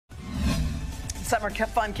Summer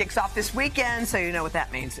fun kicks off this weekend, so you know what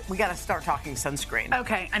that means. We got to start talking sunscreen.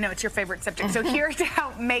 Okay, I know it's your favorite subject. So here to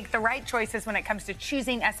help make the right choices when it comes to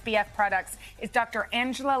choosing SPF products is Dr.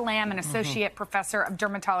 Angela Lamb, an associate professor of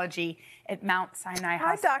dermatology at Mount Sinai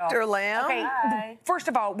Hospital. Hi, Dr. Lamb. Okay, Hi. First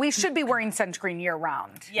of all, we should be wearing sunscreen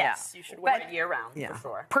year-round. Yes, you should wear it year-round, for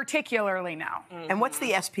sure. Particularly now. And what's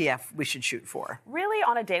the SPF we should shoot for? Really,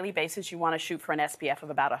 on a daily basis, you want to shoot for an SPF of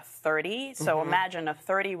about a 30. So imagine a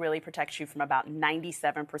 30 really protects you from about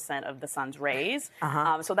 97% of the sun's rays.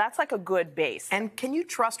 So that's like a good base. And can you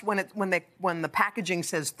trust when the packaging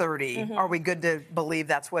says 30? Are we good to believe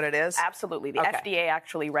that's what it is? Absolutely. The FDA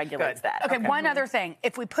actually regulates that. Okay, one other thing.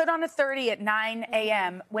 If we put on a 30 at 9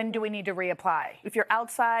 a.m., when do we need to reapply? If you're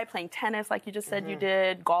outside playing tennis, like you just said you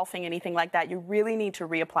did, golfing, anything like that, you really need to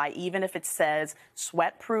reapply. Even if it says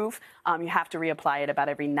sweat-proof, you have to reapply it about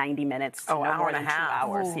every 90 minutes to no hour more and a than 2 half.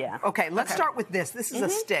 hours. Yeah. Okay, let's start with this. This is a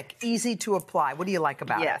stick, easy to apply. What do you like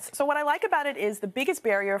about it? Yes. So what I like about it is the biggest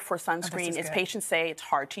barrier for sunscreen is patients say it's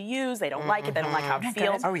hard to use, they don't like it, they don't like how it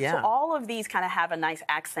feels. Oh, yeah. So all of these kind of have a nice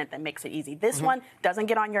accent that makes it easy. This one doesn't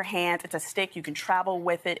get on your hands. It's a stick. You can travel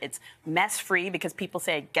with it. It's mess-free because people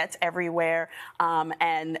say it gets everywhere.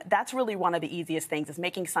 And that's really one of the easiest things is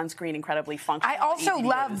making sunscreen incredibly functional. I also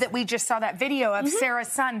love that we just saw that video of Sarah's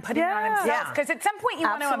son putting it on himself. Because at some point you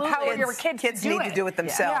want to empower your kids to do need to do it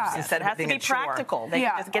themselves instead of being a chore. It has to be practical. They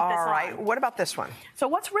can just get this on. All right. What about this one? So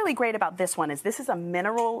what's really great about this one is this is a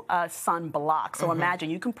mineral sunblock. So imagine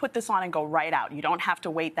you can put this on and go right out. You don't have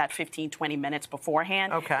to wait that 15, 20 minutes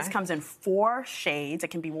beforehand. Okay. This comes in 4 shades. It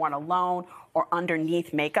can be worn alone or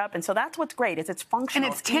underneath makeup. And so that's what's great is it's functional.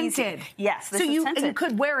 And it's tinted. Easy. Yes, this so is tinted. And you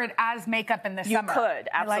could wear it as makeup in the summer. You could,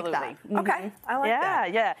 absolutely. I like that. Okay, I like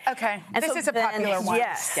that. Yeah. Okay, and this so is a popular one.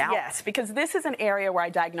 Yes, because this is an area where I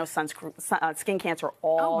diagnose skin cancer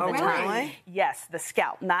all the time. Really? Yes, the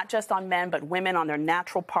scalp, not just on men, but women on their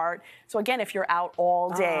natural part. So again, if you're out all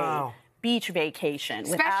day, beach vacation,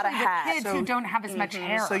 without a hat. Especially the kids who don't have as much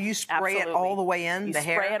hair. So you spray it all the way in, you the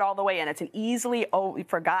hair? spray it all the way in. It's an easily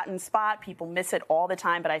forgotten spot. People miss it all the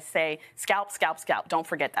time, but I say scalp, scalp, scalp. Don't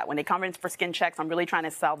forget that. When they come in for skin checks, I'm really trying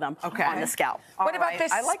to sell them on the scalp. What about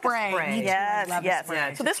this I like spray? spray.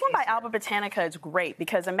 Yes. So this one by Alba Botanica is great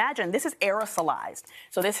because imagine this is aerosolized.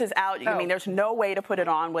 So this is out. I mean, there's no way to put it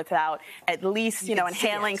on without at least,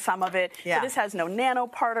 inhaling some of it. Yeah. So this has no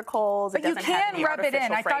nanoparticles. But you can rub it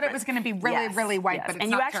in. I thought it was going to be really white, but it's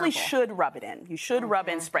and not you actually terrible. should rub it in. You should rub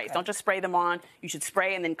in sprays. Don't just spray them on. You should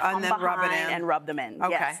spray and then come behind rub it in. and rub them in. Okay.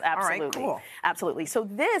 Yes, absolutely. All right, cool. Absolutely. So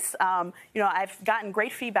this, I've gotten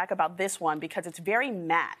great feedback about this one because it's very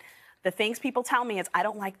matte. The things people tell me is I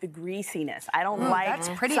don't like the greasiness. I don't like that's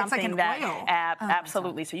pretty. something it's like an that oil.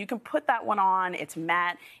 Absolutely. So you can put that one on. It's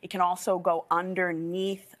matte. It can also go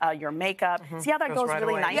underneath your makeup. See how that goes right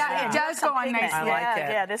really away. nicely? Yeah, it does go on nicely. I like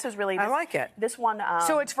it. Yeah, this is really. I like it. This one.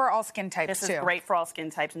 So it's for all skin types This too. is great for all skin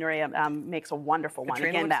types. Nuria makes a wonderful one.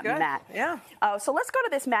 Katrina Again, that looks good. matte. Yeah. So let's go to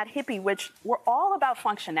this matte hippie, which we're all about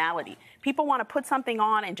functionality. People want to put something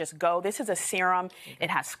on and just go. This is a serum. It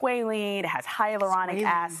has squalene. It has hyaluronic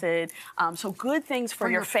acid. So good things for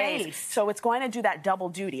your face. So it's going to do that double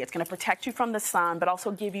duty. It's going to protect you from the sun, but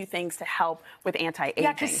also give you things to help with anti-aging.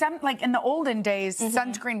 Yeah, because like in the olden days,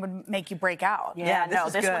 sunscreen would make you break out. Yeah, no,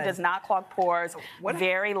 this good. one does not clog pores.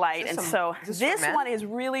 Very light, and so this one is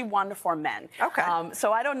really one for men. Okay.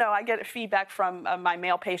 So I don't know. I get feedback from my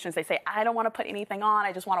male patients. They say I don't want to put anything on.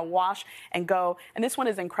 I just want to wash and go. And this one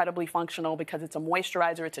is incredibly functional because it's a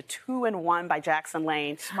moisturizer. It's a 2-in-1 by Jackson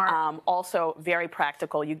Lane. Smart. Also very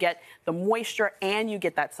practical. You get the moisture and you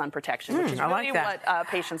get that sun protection, which is really what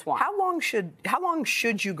patients want. How long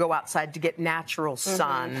should you go outside to get natural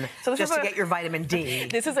sun, so just to get your vitamin D?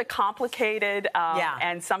 This is a complicated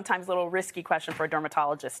and sometimes a little risky question for a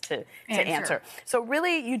dermatologist to answer. So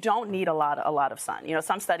really, you don't need a lot of sun.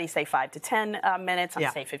 Some studies say 5 to 10 minutes, some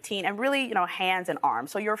say 15, and really, hands and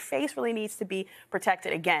arms. So your face really needs to be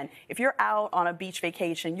protected. Again, if you're out on a beach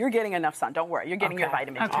vacation, you're getting enough sun. Don't worry, you're getting your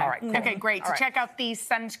vitamin D. All right, cool. Okay, great. To check out these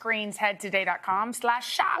sunscreens, head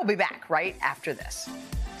today.com/shop. We'll be back right after this.